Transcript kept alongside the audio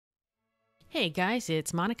Hey guys,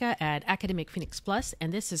 it's Monica at Academic Phoenix Plus,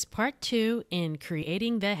 and this is part 2 in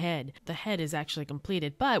creating the head. The head is actually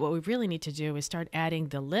completed, but what we really need to do is start adding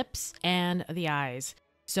the lips and the eyes.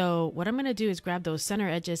 So what I'm going to do is grab those center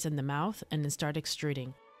edges in the mouth and then start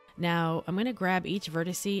extruding. Now I'm going to grab each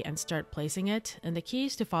vertice and start placing it, and the key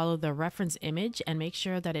is to follow the reference image and make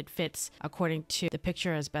sure that it fits according to the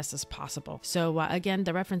picture as best as possible. So again,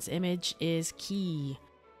 the reference image is key.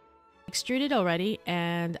 Extruded already,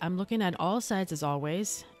 and I'm looking at all sides as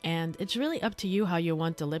always, and it's really up to you how you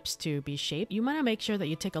want the lips to be shaped. You want to make sure that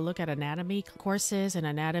you take a look at anatomy courses and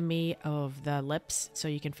anatomy of the lips so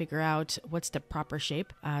you can figure out what's the proper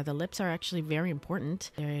shape. The lips are actually very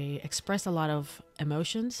important. They express a lot of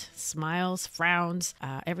emotions, smiles, frowns.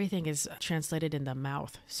 Everything is translated in the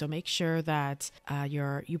mouth, so make sure that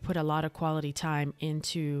you put a lot of quality time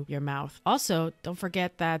into your mouth. Also, don't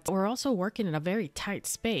forget that we're also working in a very tight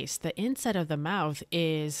space. The inside of the mouth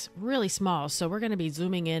is really small, so we're going to be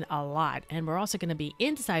zooming in a lot, and we're also going to be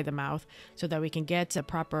inside the mouth so that we can get a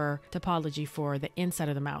proper topology for the inside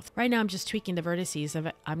of the mouth. Right now I'm just tweaking the vertices of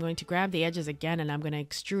it. I'm going to grab the edges again and I'm going to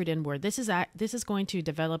extrude inward. This is going to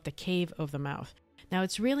develop the cave of the mouth. Now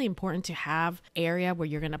it's really important to have area where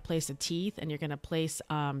you're going to place the teeth and you're going to place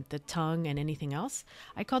the tongue and anything else.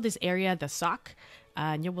 I call this area the sock,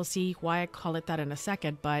 and you will see why I call it that in a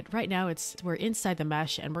second. But right now we're inside the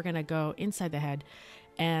mesh and we're going to go inside the head,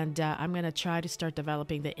 and I'm going to try to start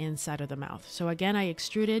developing the inside of the mouth. So again, I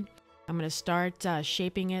extruded. I'm going to start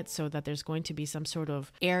shaping it so that there's going to be some sort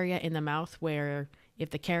of area in the mouth where if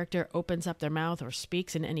the character opens up their mouth or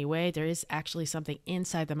speaks in any way, there is actually something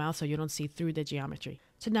inside the mouth so you don't see through the geometry.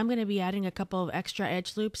 So now I'm going to be adding a couple of extra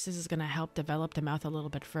edge loops. This is going to help develop the mouth a little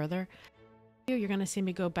bit further. Here you're going to see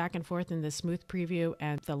me go back and forth in the smooth preview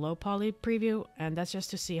and the low poly preview, and that's just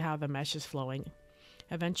to see how the mesh is flowing.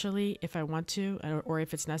 Eventually, if I want to, or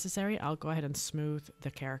if it's necessary, I'll go ahead and smooth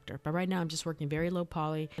the character. But right now I'm just working very low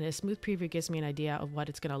poly, and a smooth preview gives me an idea of what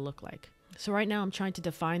it's going to look like. So right now I'm trying to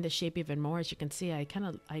define the shape even more. As you can see, I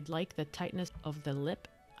like the tightness of the lip.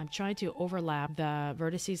 I'm trying to overlap the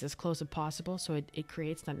vertices as close as possible so it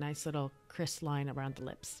creates that nice little crisp line around the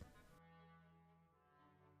lips.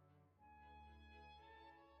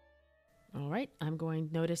 All right, I'm going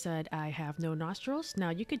to notice that I have no nostrils.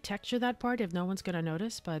 Now you could texture that part if no one's going to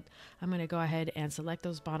notice, but I'm going to go ahead and select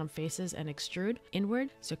those bottom faces and extrude inward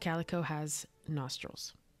so Calico has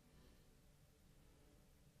nostrils.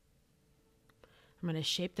 I'm going to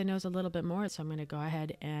shape the nose a little bit more, so I'm going to go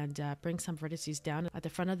ahead and bring some vertices down at the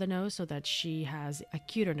front of the nose so that she has a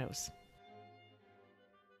cuter nose.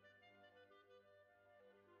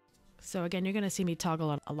 So again, you're going to see me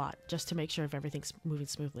toggle a lot just to make sure if everything's moving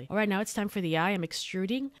smoothly. All right, now it's time for the eye. I'm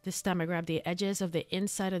extruding. This time I grab the edges of the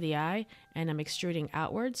inside of the eye and I'm extruding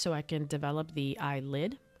outward so I can develop the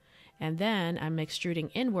eyelid. And then I'm extruding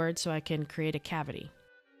inward so I can create a cavity.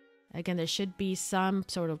 Again, there should be some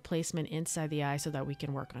sort of placement inside the eye so that we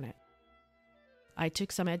can work on it. I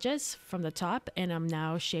took some edges from the top and I'm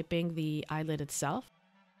now shaping the eyelid itself.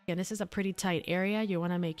 And this is a pretty tight area. You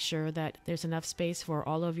want to make sure that there's enough space for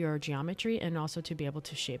all of your geometry and also to be able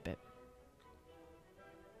to shape it.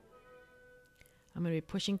 I'm going to be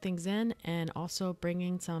pushing things in and also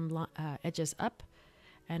bringing some edges up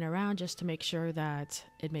and around just to make sure that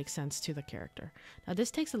it makes sense to the character. Now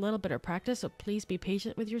this takes a little bit of practice, so please be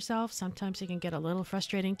patient with yourself. Sometimes it can get a little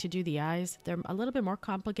frustrating to do the eyes. They're a little bit more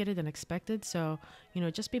complicated than expected, so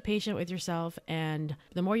just be patient with yourself, and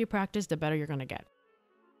the more you practice, the better you're going to get.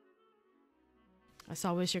 As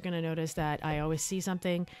always, you're going to notice that I always see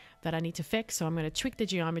something that I need to fix, so I'm going to tweak the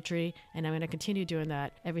geometry, and I'm going to continue doing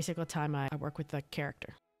that every single time I work with the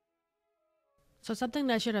character. So something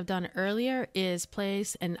that I should have done earlier is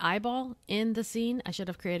place an eyeball in the scene. I should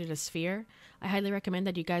have created a sphere. I highly recommend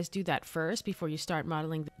that you guys do that first before you start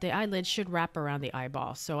modeling. The eyelid should wrap around the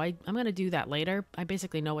eyeball. So I'm going to do that later. I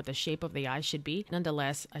basically know what the shape of the eye should be.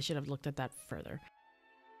 Nonetheless, I should have looked at that further.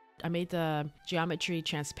 I made the geometry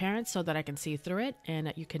transparent so that I can see through it,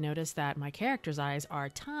 and you can notice that my character's eyes are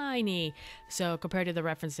tiny, so compared to the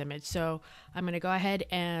reference image. So I'm going to go ahead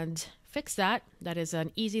and fix that. That is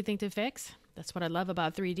an easy thing to fix. That's what I love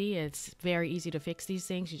about 3D. It's very easy to fix these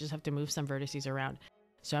things. You just have to move some vertices around.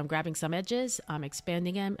 So I'm grabbing some edges, I'm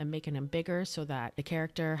expanding them and making them bigger so that the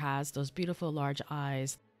character has those beautiful large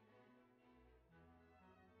eyes.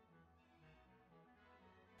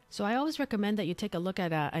 So I always recommend that you take a look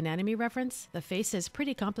at an anatomy reference. The face is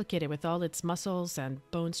pretty complicated with all its muscles and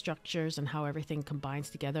bone structures and how everything combines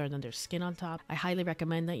together, and then there's skin on top. I highly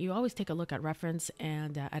recommend that you always take a look at reference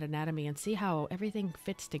and at anatomy and see how everything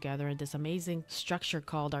fits together in this amazing structure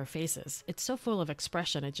called our faces. It's so full of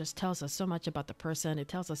expression. It just tells us so much about the person. It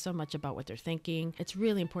tells us so much about what they're thinking. It's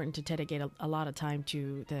really important to dedicate a lot of time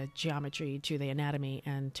to the geometry, to the anatomy,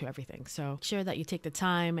 and to everything. So make sure that you take the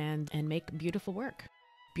time and make beautiful work.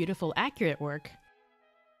 Beautiful, accurate work.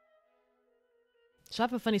 So I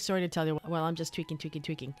have a funny story to tell you while I'm just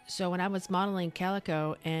tweaking. So when I was modeling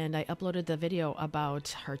Calico and I uploaded the video about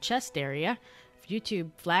her chest area,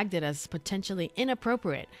 YouTube flagged it as potentially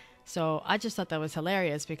inappropriate. So I just thought that was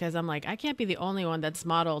hilarious because I'm like, I can't be the only one that's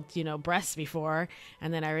modeled, breasts before.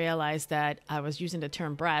 And then I realized that I was using the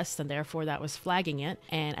term breasts and therefore that was flagging it.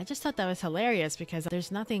 And I just thought that was hilarious because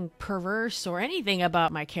there's nothing perverse or anything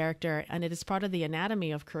about my character. And it is part of the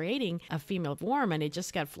anatomy of creating a female form, and it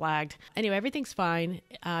just got flagged. Anyway, everything's fine.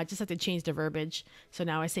 I just have to change the verbiage. So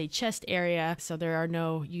now I say chest area. So there are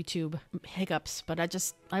no YouTube hiccups, but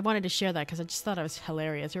I wanted to share that because I just thought it was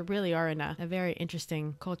hilarious. We really are in a very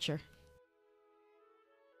interesting culture.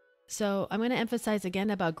 So I'm going to emphasize again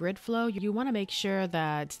about grid flow. You want to make sure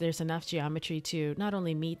that there's enough geometry to not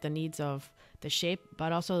only meet the needs of the shape,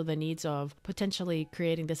 but also the needs of potentially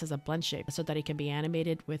creating this as a blend shape so that it can be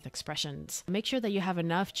animated with expressions. Make sure that you have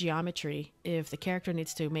enough geometry. If the character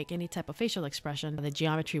needs to make any type of facial expression, the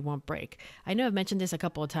geometry won't break. I know I've mentioned this a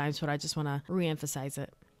couple of times, but I just want to re-emphasize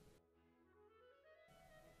it.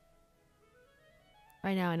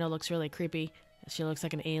 Right now I know it looks really creepy. She looks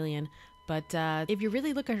like an alien. But if you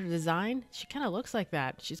really look at her design, she kind of looks like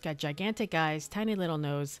that. She's got gigantic eyes, tiny little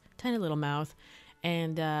nose, tiny little mouth.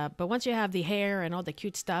 And but once you have the hair and all the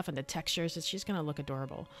cute stuff and the textures, she's going to look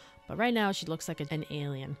adorable. But right now she looks like an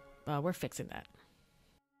alien. We're fixing that.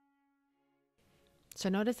 So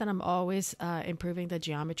notice that I'm always improving the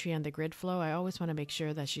geometry and the grid flow. I always want to make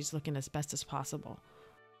sure that she's looking as best as possible.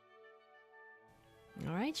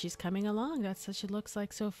 All right, she's coming along. That's what she looks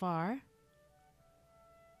like so far.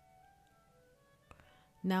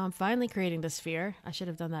 Now I'm finally creating the sphere. I should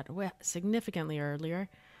have done that significantly earlier,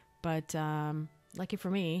 but lucky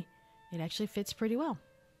for me, it actually fits pretty well.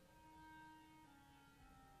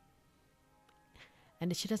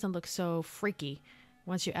 And she doesn't look so freaky.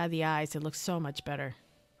 Once you add the eyes, it looks so much better.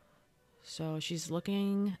 So she's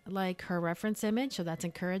looking like her reference image, so that's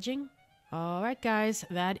encouraging. All right, guys,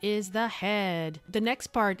 that is the head. The next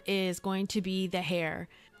part is going to be the hair.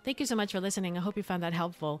 Thank you so much for listening. I hope you found that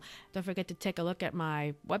helpful. Don't forget to take a look at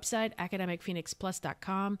my website,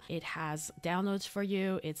 academicphoenixplus.com. It has downloads for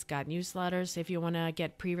you. It's got newsletters if you want to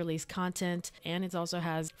get pre-release content. And it also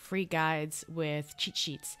has free guides with cheat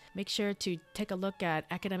sheets. Make sure to take a look at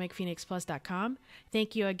academicphoenixplus.com.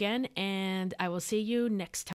 Thank you again, and I will see you next time.